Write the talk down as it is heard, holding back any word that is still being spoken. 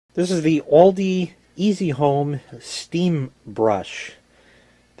This is the Aldi Easy Home Steam Brush.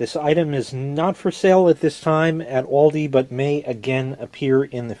 This item is not for sale at this time at Aldi, but may again appear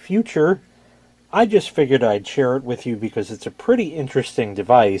in the future. I just figured I'd share it with you because it's a pretty interesting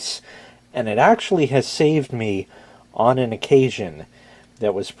device, and it actually has saved me on an occasion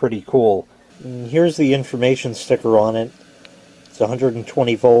that was pretty cool. Here's the information sticker on it. It's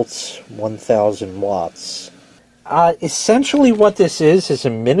 120 volts, 1000 watts. Essentially what this is a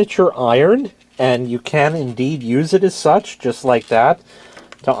miniature iron, and you can indeed use it as such, just like that,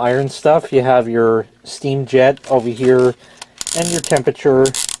 to iron stuff. You have your steam jet over here, and your temperature,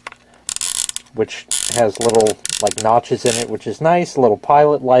 which has little like notches in it, which is nice, a little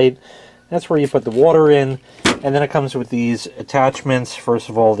pilot light. That's where you put the water in, and then it comes with these attachments. First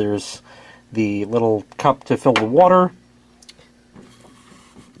of all, there's the little cup to fill the water.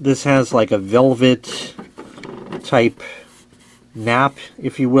 This has like a velvet type nap,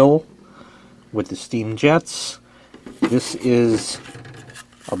 if you will, with the steam jets. This is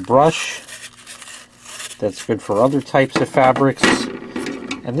a brush that's good for other types of fabrics,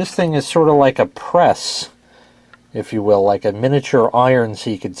 and this thing is sort of like a press, if you will, like a miniature iron,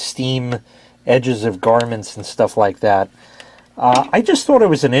 so you could steam edges of garments and stuff like that. I just thought it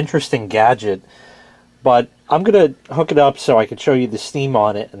was an interesting gadget, but I'm going to hook it up so I could show you the steam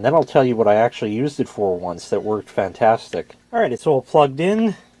on it, and then I'll tell you what I actually used it for once that worked fantastic. Alright, it's all plugged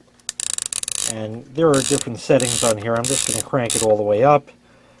in, and there are different settings on here. I'm just going to crank it all the way up.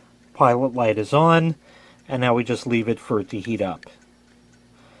 Pilot light is on, and now we just leave it for it to heat up.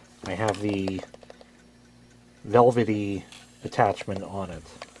 I have the velvety attachment on it.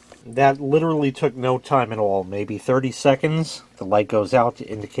 That literally took no time at all, maybe 30 seconds. The light goes out to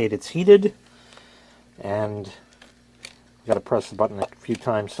indicate it's heated. And you got to press the button a few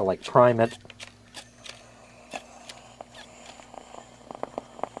times to like prime it.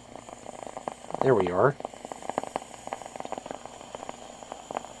 There we are.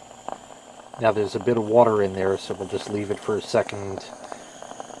 Now there's a bit of water in there, so we'll just leave it for a second.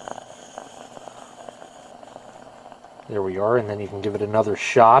 There we are, and then you can give it another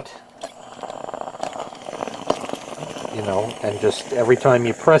shot. You know, and just every time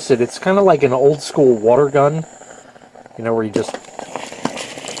you press it, it's kind of like an old school water gun, you know, where you just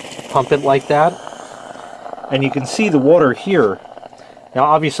pump it like that. And you can see the water here. Now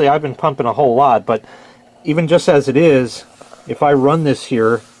obviously I've been pumping a whole lot, but even just as it is, if I run this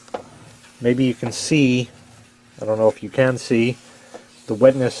here, maybe you can see, I don't know if you can see, the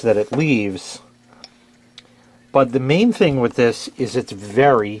wetness that it leaves. But the main thing with this is it's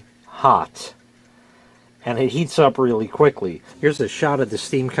very hot. And it heats up really quickly. Here's a shot of the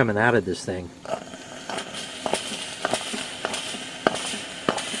steam coming out of this thing.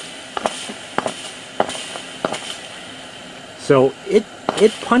 So it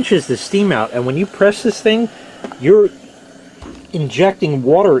punches the steam out, and when you press this thing, you're injecting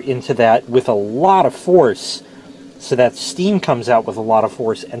water into that with a lot of force, so that steam comes out with a lot of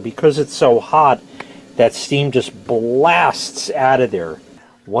force, and because it's so hot, that steam just blasts out of there.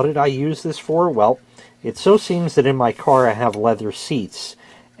 What did I use this for? Well, it so seems that in my car I have leather seats,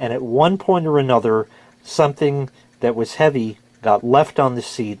 and at one point or another, something that was heavy got left on the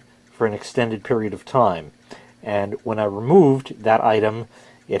seat for an extended period of time. And when I removed that item,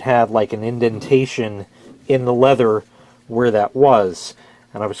 it had like an indentation in the leather where that was,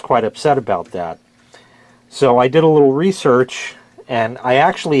 and I was quite upset about that. So I did a little research, and I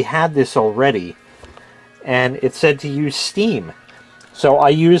actually had this already, and it said to use steam. So I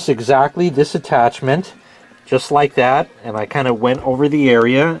used exactly this attachment, just like that, and I kind of went over the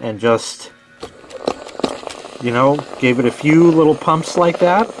area and just, you know, gave it a few little pumps like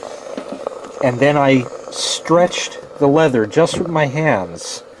that, and then I stretched the leather just with my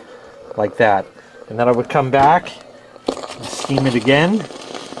hands, like that. And then I would come back, and steam it again,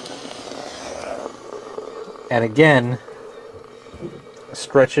 and again,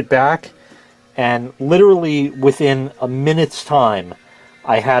 stretch it back, and literally within a minute's time,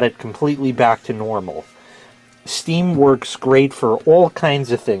 I had it completely back to normal. Steam works great for all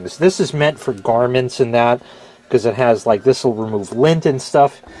kinds of things. This is meant for garments and that, because it has like, this will remove lint and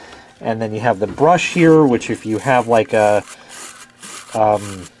stuff. And then you have the brush here, which if you have like a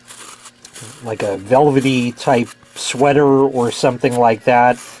velvety type sweater or something like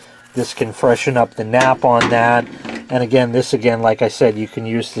that, this can freshen up the nap on that. And again, this again, like I said, you can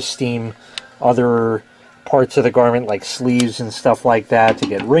use to steam other parts of the garment like sleeves and stuff like that to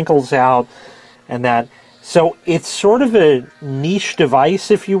get wrinkles out and that. So it's sort of a niche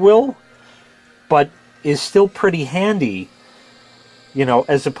device, if you will, but is still pretty handy You know,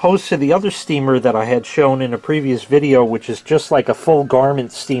 as opposed to the other steamer that I had shown in a previous video, which is just like a full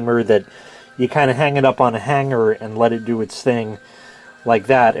garment steamer that you kind of hang it up on a hanger and let it do its thing like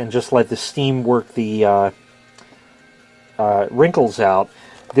that, and just let the steam work the wrinkles out.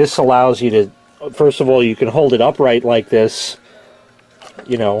 This allows you to, first of all, you can hold it upright like this,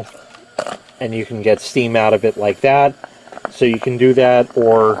 you know, and you can get steam out of it like that. So you can do that,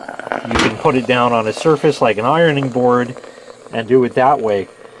 or you can put it down on a surface like an ironing board and do it that way.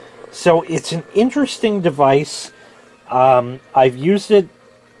 So it's an interesting device. I've used it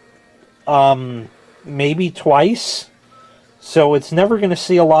maybe twice, so it's never going to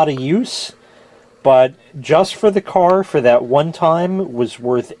see a lot of use, but just for the car, for that one time, was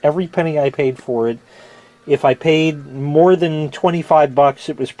worth every penny I paid for it. If I paid more than 25 bucks,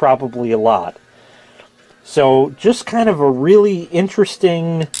 it was probably a lot. So just kind of a really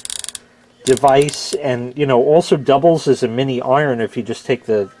interesting device, and you know, also doubles as a mini iron if you just take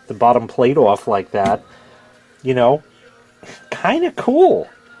the bottom plate off like that. You know, kind of cool.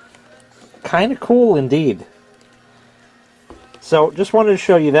 Kind of cool indeed. So just wanted to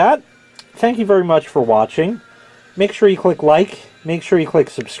show you that. Thank you very much for watching. Make sure you click like, make sure you click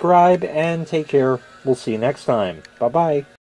subscribe, and take care. We'll see you next time. Bye-bye.